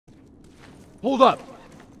Hold up!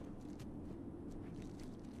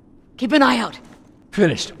 Keep an eye out.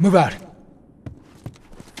 Finished. Move out.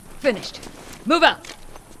 Finished. Move out.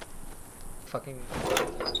 Fucking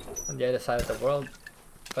on the other side of the world,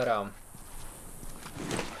 but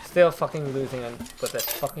still fucking losing with this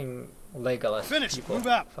fucking Legolas Finished. people. Move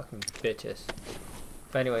out. Fucking bitches.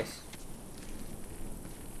 But anyways.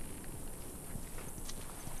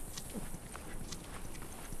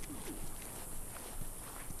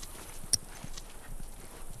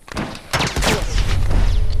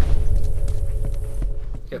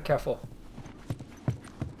 Yo, careful.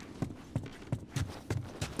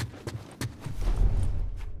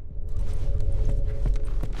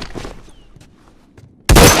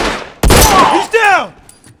 He's down!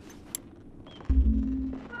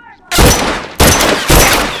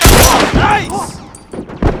 Nice!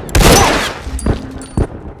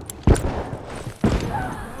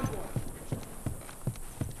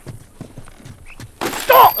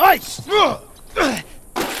 Stop!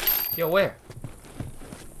 Nice! Yo, where?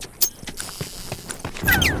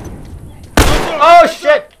 Oh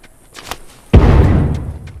shit!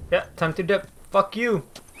 Yeah, time to dip. Fuck you.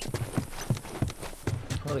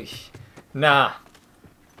 Holy sh. Nah.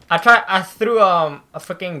 I threw a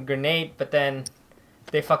freaking grenade, but then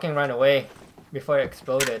they fucking ran away before it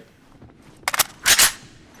exploded.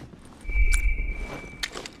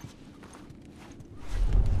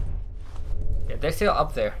 Yeah, they're still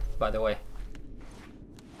up there, by the way.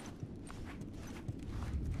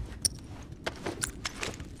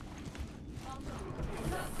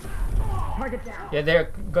 Yeah,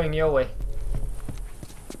 they're going your way.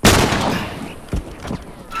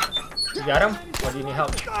 You got him? Or do you need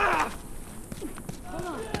help?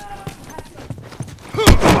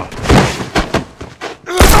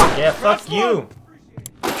 Yeah, fuck you!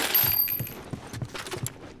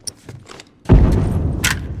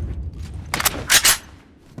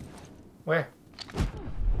 Where?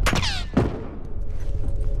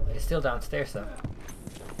 It's still downstairs though.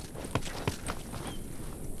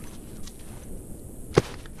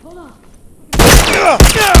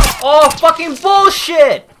 Oh, fucking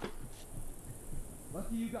bullshit!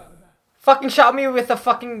 Fucking shot me with a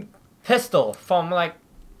fucking pistol from like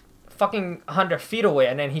fucking 100 feet away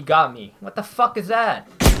and then he got me. What the fuck is that?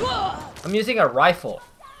 I'm using a rifle.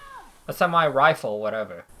 A semi-rifle,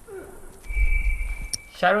 whatever.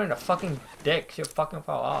 Shot her in the fucking dick. She'll fucking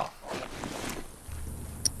fall off.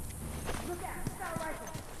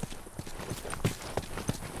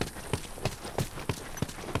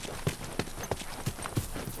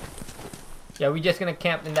 Yeah, we just gonna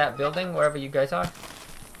camp in that building wherever you guys are?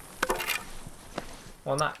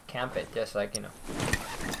 Well, not camp it, just like, you know.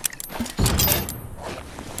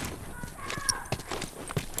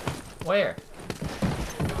 Where?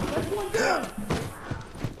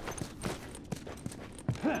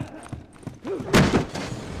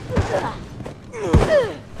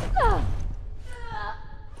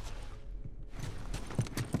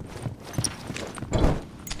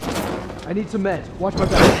 I need some meds. Watch my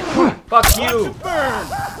back. Fuck you!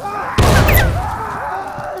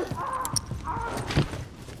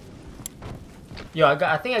 Yo,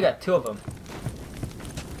 I think I got 2 of them.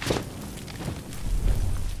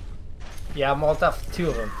 Yeah, I molted up 2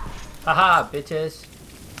 of them. Haha, bitches.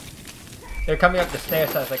 They're coming up the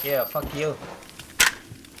stairs, so I was like, yeah, fuck you.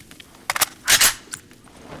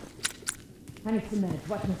 I need some meds.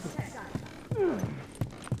 Watch my six.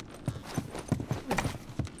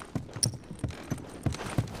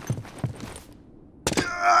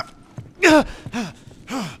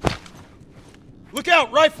 Look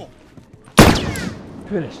out, rifle!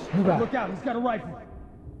 Finished. Move out. Look out, he's got a rifle.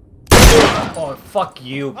 Oh, fuck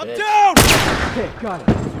you, I'm bitch. down! Okay, got it.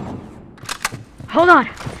 Hold on.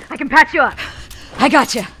 I can patch you up. I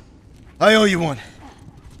got you. I owe you one.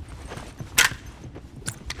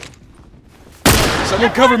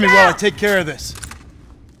 Someone cover me while I take care of this.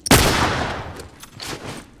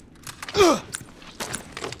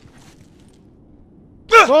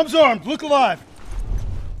 Bomb's armed. Look alive.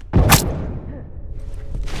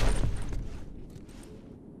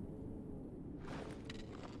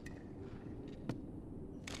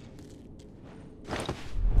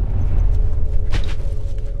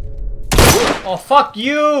 Oh, fuck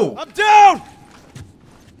you! I'm down!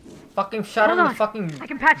 Fucking shot him in the fucking I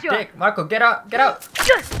can patch you dick. up. Marco, get out! Get out!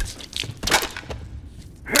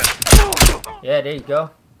 Yeah, there you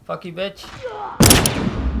go. Fuck you, bitch.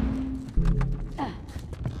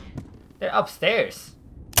 They're upstairs.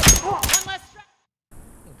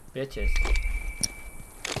 Bitches.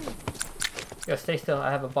 Yo, stay still.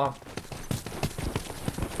 I have a bomb.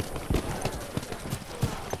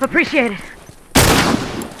 Appreciate it.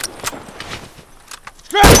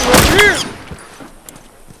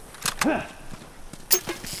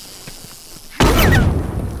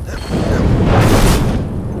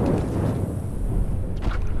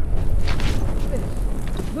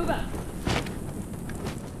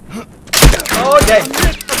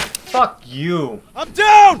 Fuck you. I'm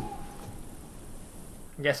down!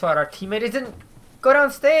 Guess what? Our teammate isn't. Go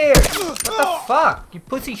downstairs. What the fuck? You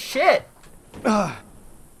pussy shit.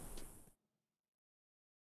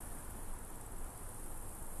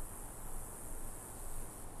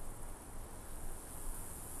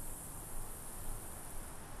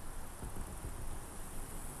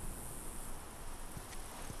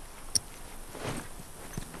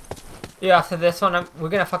 Yeah, after this one, we're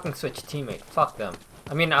gonna fucking switch teammate. Fuck them.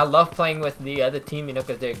 I mean, I love playing with the other team, you know,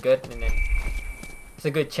 because they're good and then it's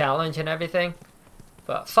a good challenge and everything.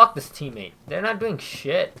 But fuck this teammate. They're not doing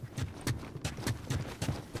shit.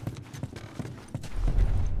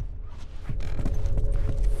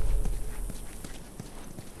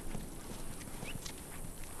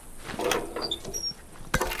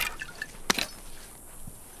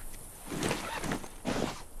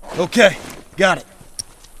 Okay, got it.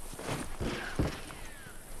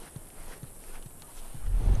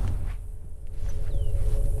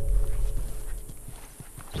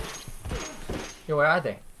 Yo, where are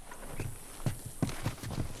they?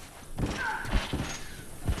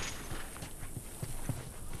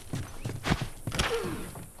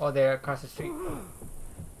 Oh, they're across the street.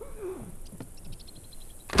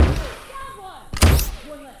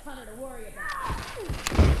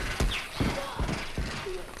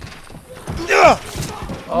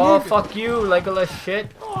 Oh, fuck you, Legolas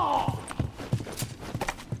shit.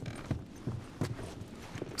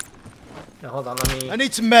 Now, hold on, let me... I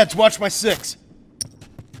need some meds. Watch my 6.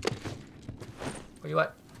 Where you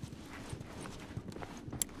at?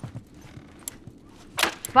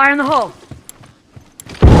 Fire in the hole.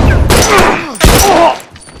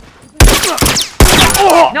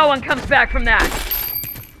 No one comes back from that.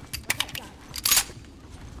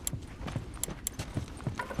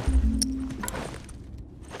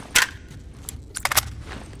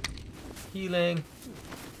 Healing.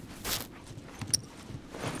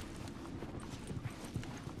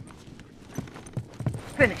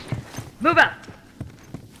 Finished. Move out.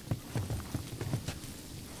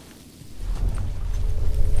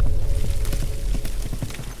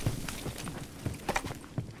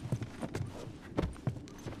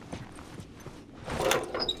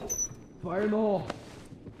 Fire in the hole.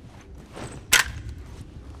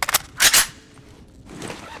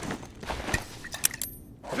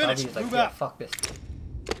 Finish. He's like, Move yeah, out. fuck this.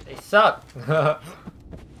 They suck.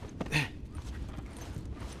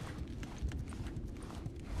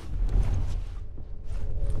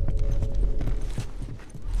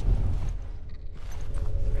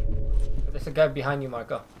 There's a guy behind you,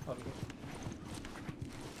 Marco. Oh,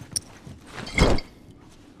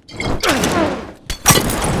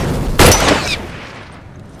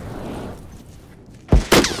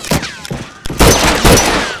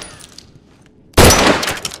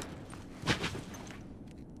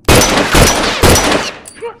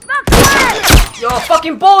 yo,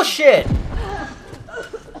 fucking bullshit!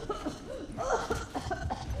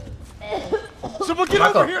 Someone get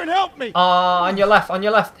Marco. over here and help me! On your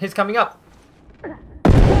left. He's coming up.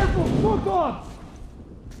 Careful, fuck off!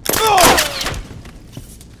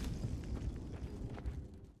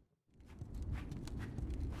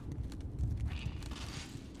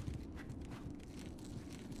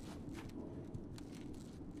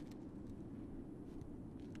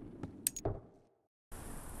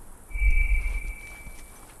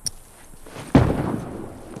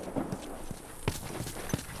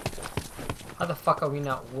 How the fuck are we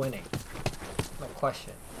not winning? No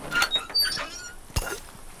question.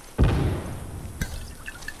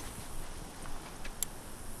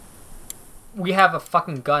 We have a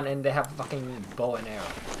fucking gun and they have a fucking bow and arrow.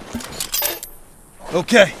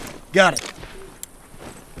 Okay, got it.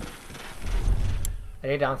 Are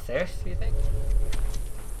they downstairs, do you think?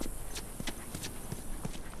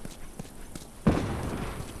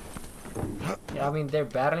 Yeah, I mean, they're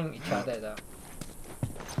battling each other though.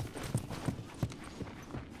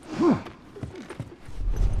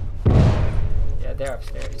 Yeah, they're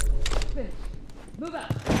upstairs. Move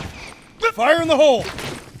out. Fire in the hole!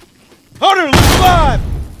 Hunter, look alive!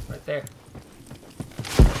 Right there.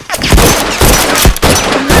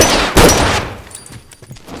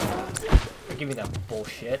 Give me that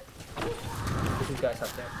bullshit. These guys up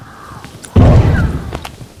there.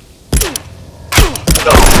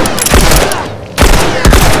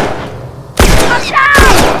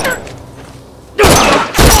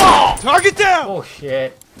 Target down!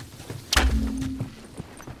 Bullshit.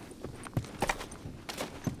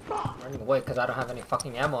 Running away because I don't have any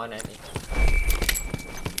fucking ammo on anything.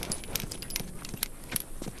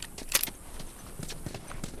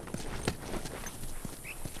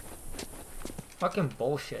 Fucking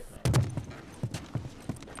bullshit, man.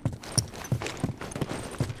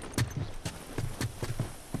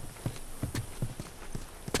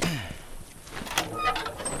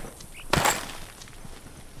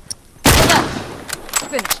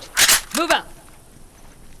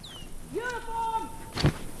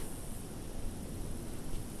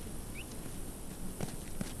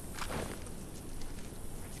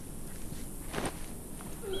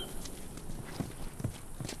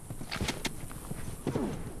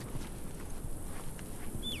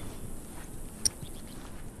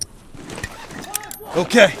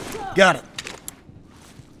 Okay, got it.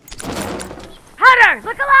 Hunter,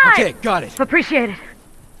 look alive! Okay, got it. Appreciate it.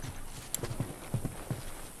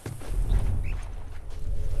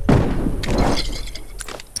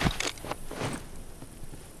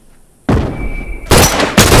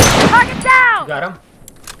 Target down! Got him.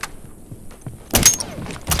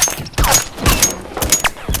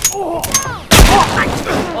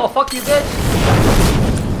 Oh, fuck you, bitch.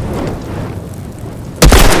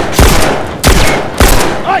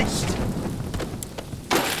 Iced!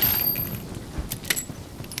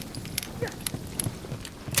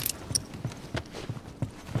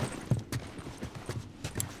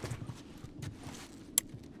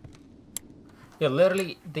 Yeah,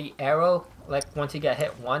 literally, the arrow, like, once you get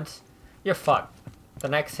hit once, you're fucked. The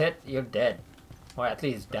next hit, you're dead. Or at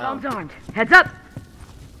least down. Bombs armed. Heads up!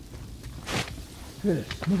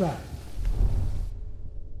 Finished. Move out.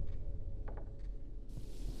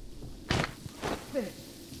 Finished.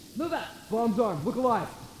 Move out. Bombs armed. Look alive.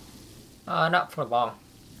 Not for long.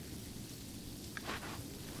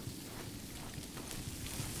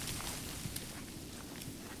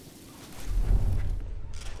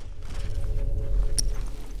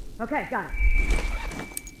 Okay, got it.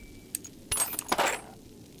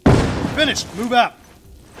 Finished. Move out.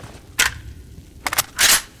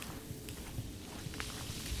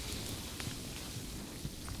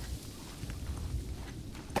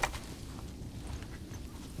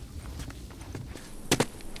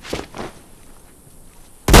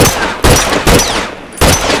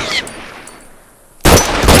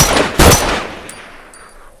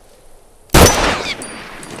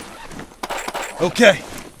 Okay,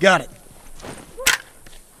 got it.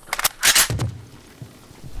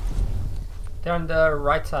 They're on the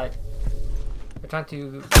right side. They're trying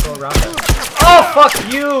to go around us. Oh,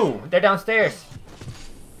 fuck you! They're downstairs.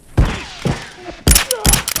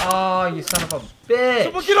 Oh, you son of a bitch.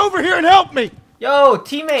 Someone get over here and help me! Yo,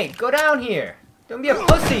 teammate, go down here. Don't be a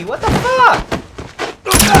pussy. What the fuck?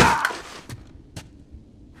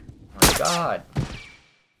 Oh my god.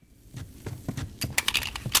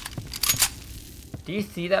 Do you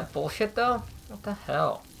see that bullshit though? What the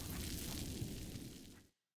hell?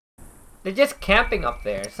 They're just camping up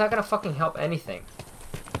there. It's not gonna fucking help anything.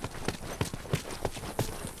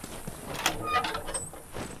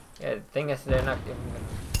 Yeah, the thing is they're not giving.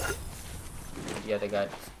 Yeah, the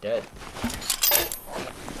guy's dead.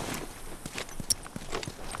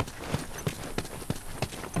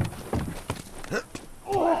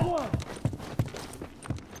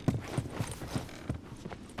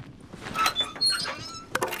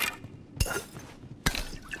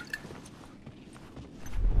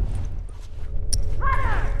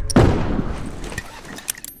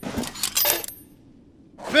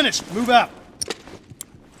 Finished. Move out.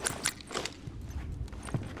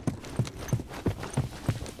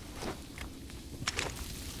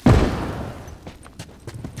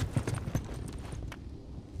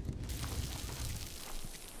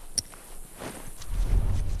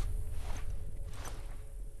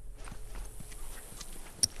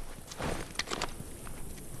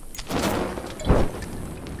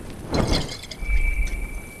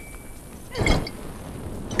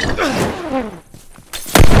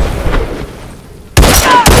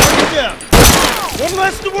 Down. One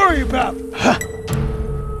less to worry about.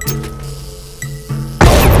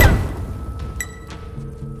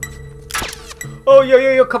 Oh,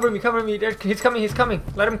 yo, cover me. He's coming.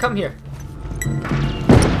 Let him come here.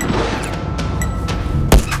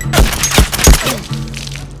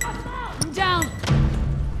 I'm down.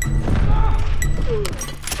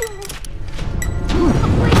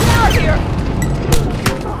 Please out here.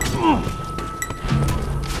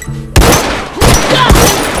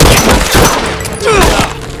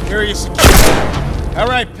 Area secure. All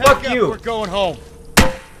right, pack Fuck up. you. We're going home.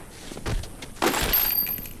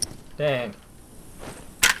 Dang.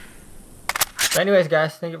 But anyways,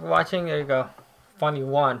 guys, thank you for watching. There you go. Finally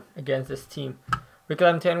won against this team.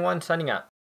 Rick1110 signing out.